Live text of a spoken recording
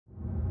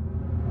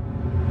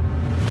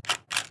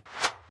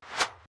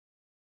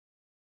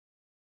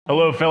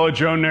Hello, fellow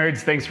drone nerds.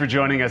 Thanks for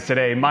joining us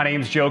today. My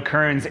name's Joe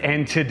Kearns,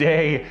 and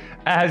today,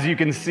 as you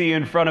can see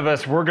in front of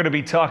us, we're going to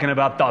be talking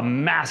about the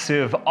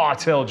massive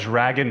AUTEL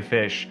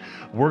Dragonfish.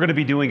 We're going to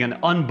be doing an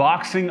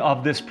unboxing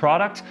of this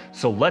product,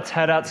 so let's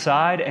head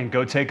outside and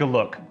go take a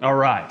look. All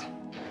right.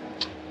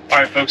 All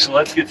right, folks, so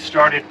let's get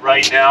started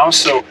right now.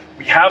 So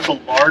we have the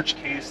large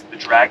case the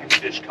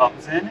Dragonfish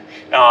comes in,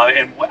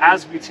 and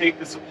as we take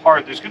this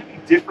apart, there's going to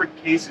be different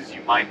cases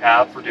you might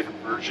have for different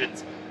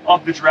versions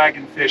of the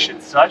Dragonfish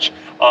and such.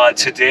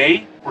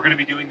 Today, we're going to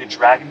be doing the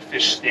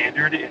Dragonfish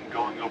standard and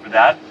going over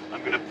that.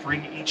 I'm going to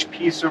bring each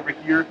piece over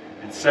here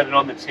and set it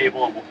on the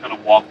table, and we'll kind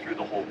of walk through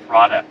the whole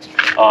product.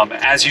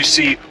 As you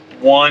see,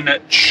 one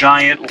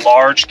giant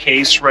large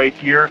case right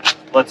here.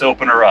 Let's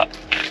open her up.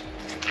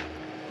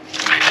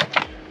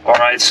 All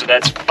right, so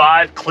that's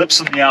 5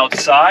 clips on the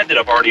outside that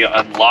I've already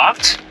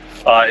unlocked.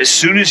 As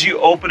soon as you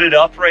open it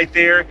up right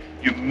there,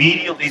 you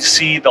immediately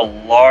see the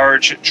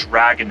large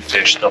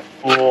Dragonfish, the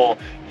full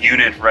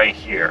unit right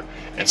here.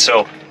 And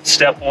so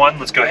step one,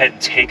 let's go ahead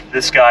and take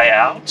this guy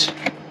out.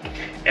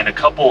 And a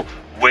couple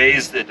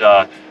ways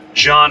that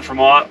John from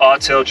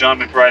AUTEL, John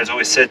McBride, has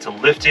always said to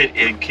lift it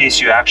in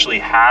case you actually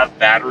have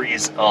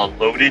batteries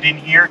loaded in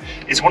here,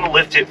 is you want to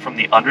lift it from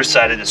the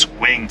underside of this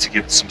wing to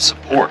give it some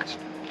support.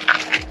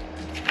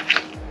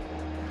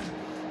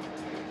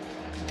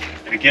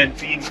 And again,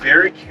 being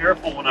very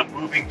careful when I'm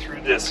moving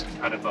through this,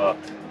 kind of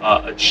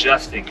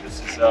adjusting.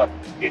 This is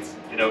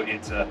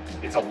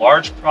it's a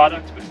large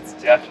product, but it's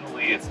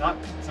definitely it's not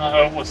I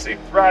don't want to say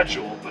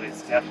fragile, but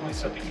it's definitely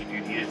something you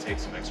do need to take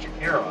some extra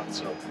care on.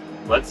 So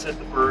let's set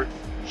the bird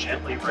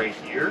gently right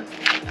here.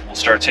 We'll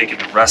start taking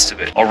the rest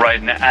of it. All right,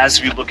 and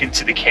as we look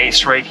into the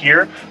case right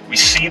here, we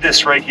see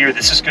this right here.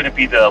 This is going to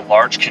be the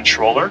large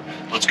controller.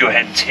 Let's go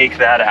ahead and take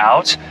that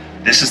out.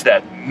 This is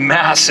that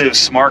massive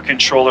smart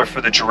controller for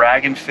the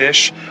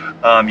Dragonfish.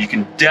 You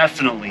can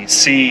definitely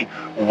see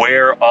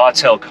where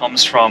AUTEL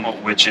comes from,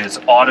 which is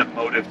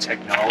automotive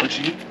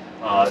technology.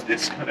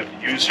 This kind of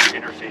user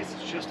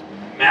interface is just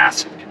a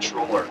massive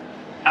controller.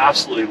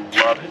 Absolutely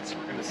love it. So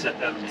we're going to set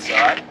that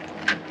aside.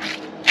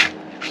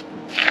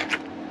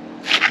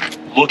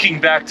 Looking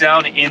back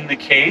down in the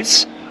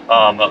case,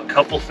 a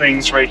couple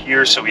things right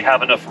here. So we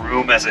have enough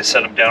room as I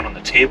set them down on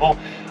the table.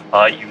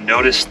 You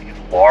notice the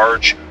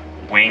large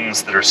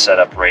wings that are set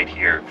up right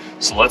here.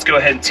 So let's go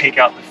ahead and take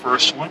out the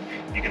first one.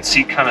 You can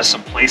see kind of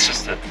some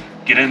places to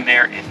get in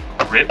there and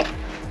grip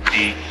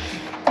the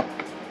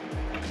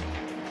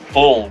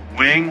full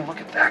wing. Look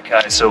at that,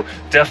 guy. So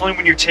definitely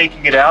when you're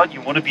taking it out,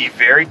 you want to be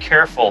very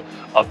careful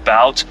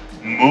about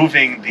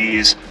moving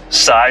these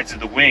sides of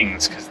the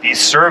wings, because these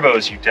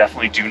servos you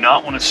definitely do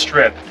not want to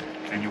strip,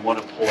 and you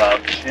want to pull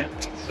out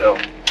gently. So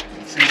you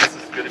can see this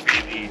is going to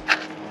be the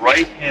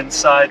right hand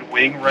side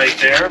wing right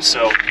there.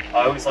 So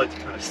I always like to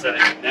kind of set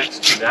it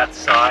next to that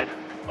side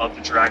of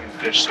the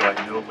Dragonfish so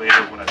I know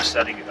later when I'm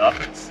setting it up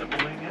and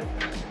assembling it.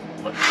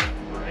 Let's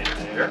right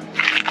there.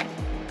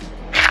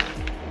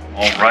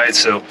 All right,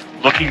 so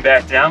looking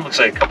back down, looks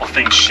like a couple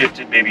things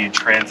shifted maybe in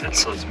transit.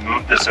 So let's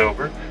move this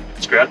over.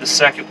 Let's grab the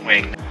second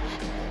wing.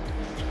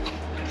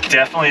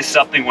 Definitely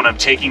something when I'm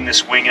taking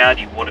this wing out,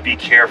 you want to be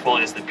careful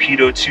is the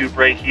pitot tube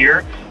right here.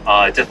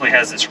 It definitely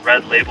has this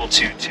red label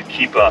to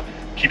keep a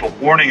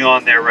warning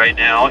on there right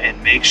now,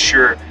 and make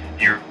sure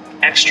you're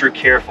extra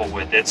careful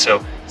with it.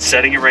 So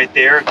setting it right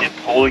there, again,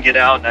 pulling it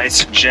out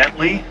nice and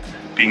gently,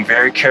 being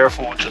very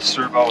careful with the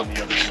servo on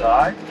the other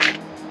side.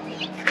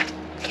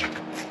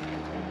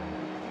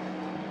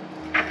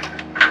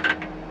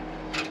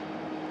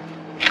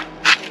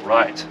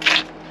 Right.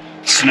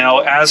 So now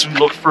as we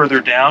look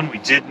further down, we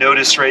did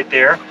notice right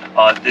there,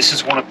 this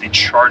is one of the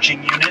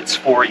charging units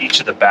for each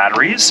of the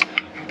batteries.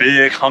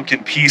 Big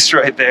hunkin' piece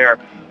right there,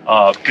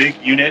 big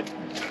unit.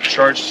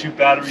 Charge 2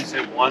 batteries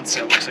at once.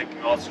 It looks like you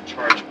can also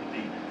charge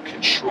the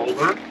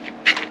controller.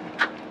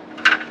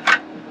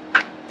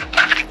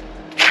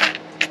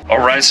 All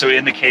right, so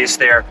in the case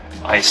there,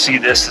 I see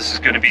this is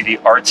going to be the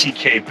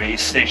RTK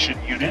base station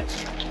unit.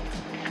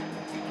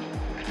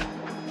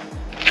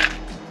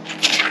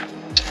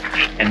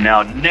 And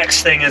now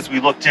next thing as we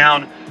look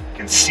down, you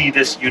can see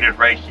this unit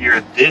right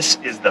here. This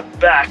is the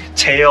back,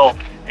 tail,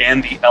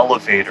 and the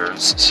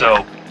elevators.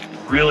 So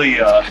really,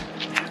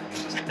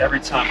 every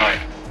time I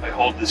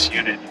hold this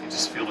unit, you can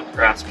just feel the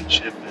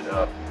craftsmanship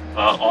that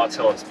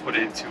AUTEL has put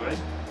into it.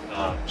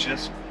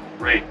 Just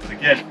great. But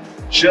again,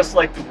 just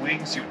like the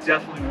wings, you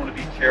definitely want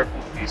to be careful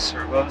with these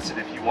servos. And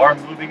if you are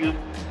moving them,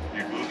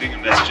 you're moving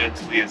them as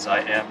gently as I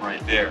am right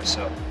there.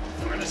 So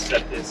we're going to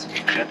set this in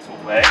a gentle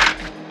way.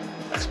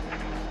 Let's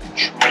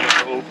control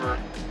it over.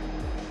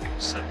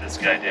 Set this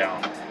guy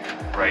down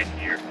right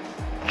here.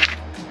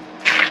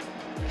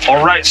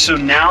 All right, so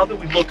now that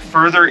we look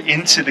further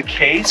into the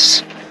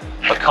case,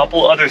 a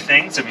couple other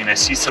things. I mean, I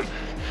see some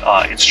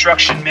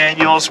instruction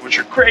manuals, which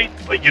are great,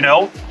 but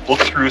look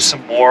through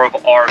some more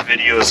of our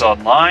videos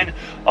online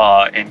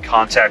and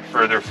contact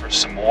further for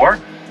some more.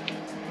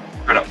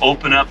 We're going to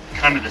open up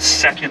kind of the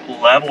second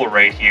level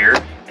right here,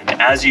 and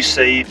as you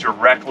see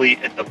directly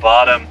at the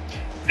bottom,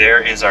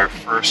 there is our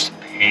first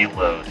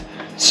payload.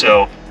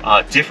 So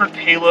different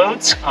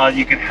payloads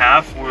you can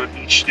have for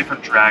each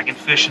different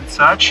dragonfish and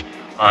such.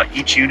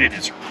 Each unit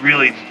is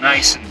really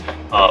nice and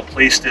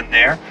placed in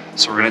there.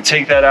 So we're going to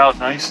take that out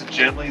nice and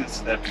gently. This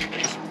is that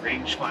laser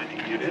range finding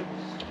unit.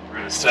 We're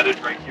going to set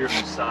it right here on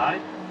the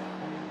side.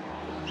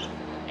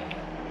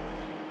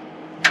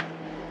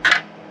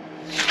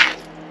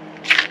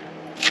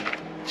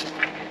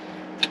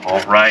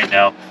 All right,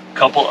 now a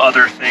couple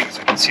other things.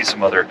 You can see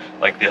some other,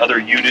 like the other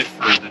unit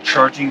for the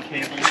charging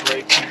cables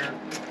right here.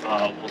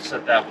 We'll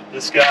set that with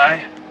this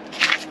guy.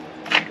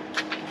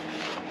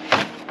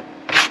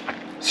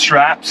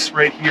 Straps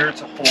right here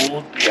to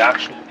hold the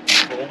actual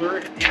controller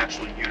and the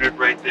actual unit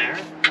right there.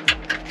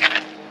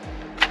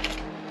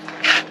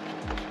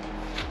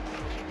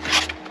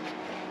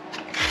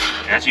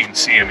 As you can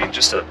see, I mean,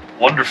 just a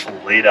wonderful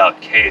laid out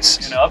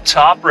case. And up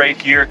top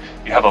right here,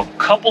 you have a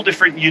couple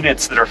different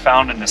units that are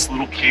found in this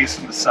little case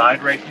on the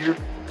side right here.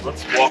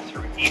 Let's walk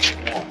through each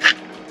one.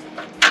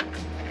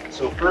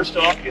 So first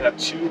off, you have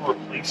two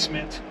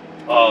replacement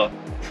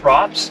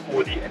props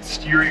for the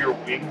exterior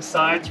wing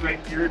sides right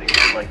here to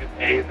get like an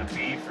A and a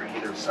B for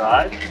either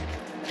side.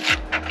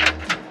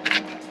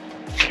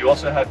 You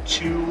also have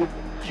two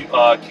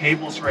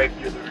cables right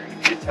here that are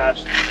going to be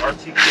attached to the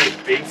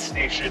RTK base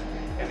station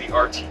and the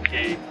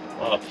RTK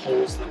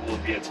poles that will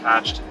be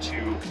attached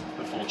to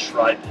the full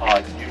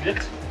tripod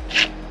unit.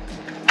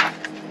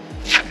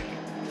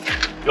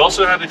 You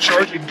also have a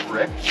charging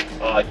brick,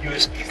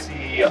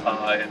 USB-C, and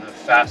a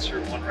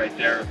faster one right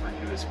there for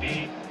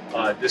USB.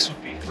 This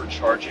would be for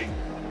charging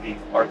the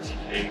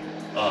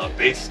RTK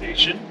base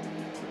station.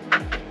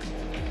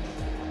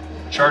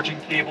 Charging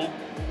cable,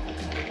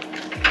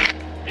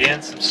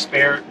 and some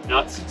spare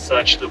nuts and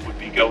such that would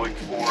be going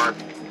for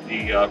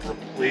the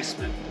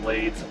replacement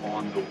blades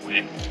on the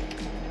wing.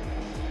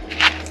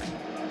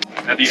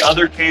 Now the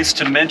other case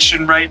to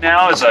mention right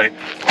now as I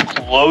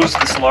close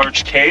this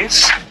large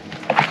case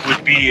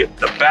would be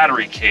the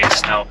battery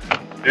case. Now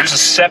there's a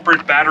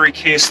separate battery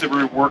case that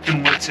we're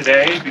working with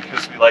today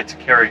because we like to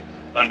carry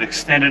an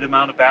extended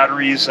amount of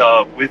batteries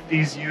with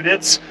these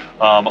units.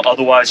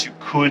 Otherwise you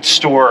could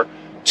store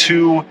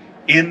two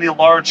in the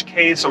large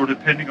case, or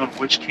depending on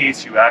which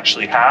case you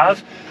actually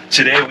have.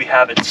 Today we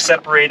have it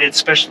separated,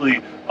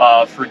 especially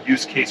for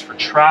use case for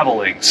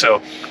traveling.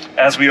 So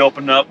as we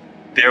open up,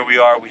 there we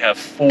are, we have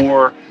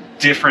 4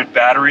 different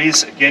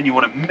batteries. Again, you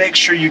want to make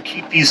sure you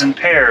keep these in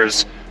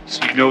pairs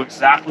so you know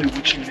exactly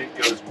which unit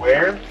goes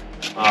where.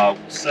 We'll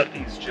set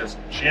these just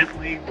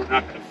gently. We're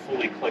not going to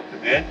fully click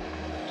them in.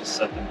 Just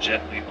set them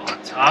gently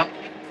on top.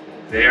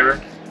 There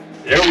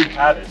we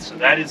have it. So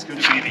that is going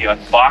to be the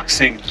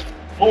unboxing,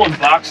 full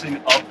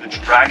unboxing of the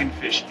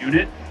Dragonfish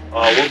unit.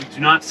 What we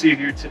do not see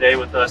here today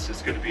with us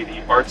is going to be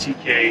the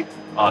RTK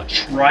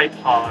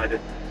tripod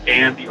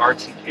and the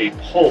RTK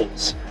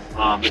poles.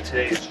 But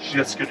today is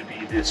just going to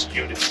be this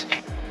unit.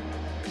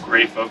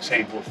 Great, folks.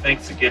 Hey, well,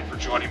 thanks again for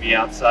joining me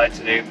outside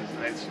today in this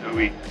nice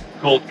snowy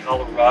cold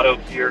Colorado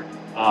here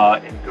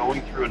and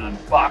going through an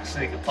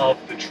unboxing of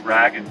the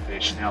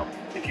Dragonfish. Now,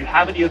 if you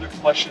have any other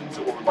questions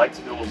or would like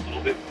to know a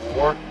little bit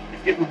more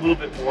and get a little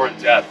bit more in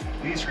depth,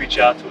 please reach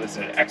out to us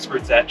at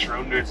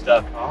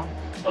experts@dronenerds.com.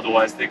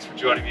 Otherwise, thanks for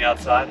joining me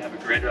outside. Have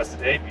a great rest of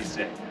the day. Be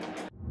safe.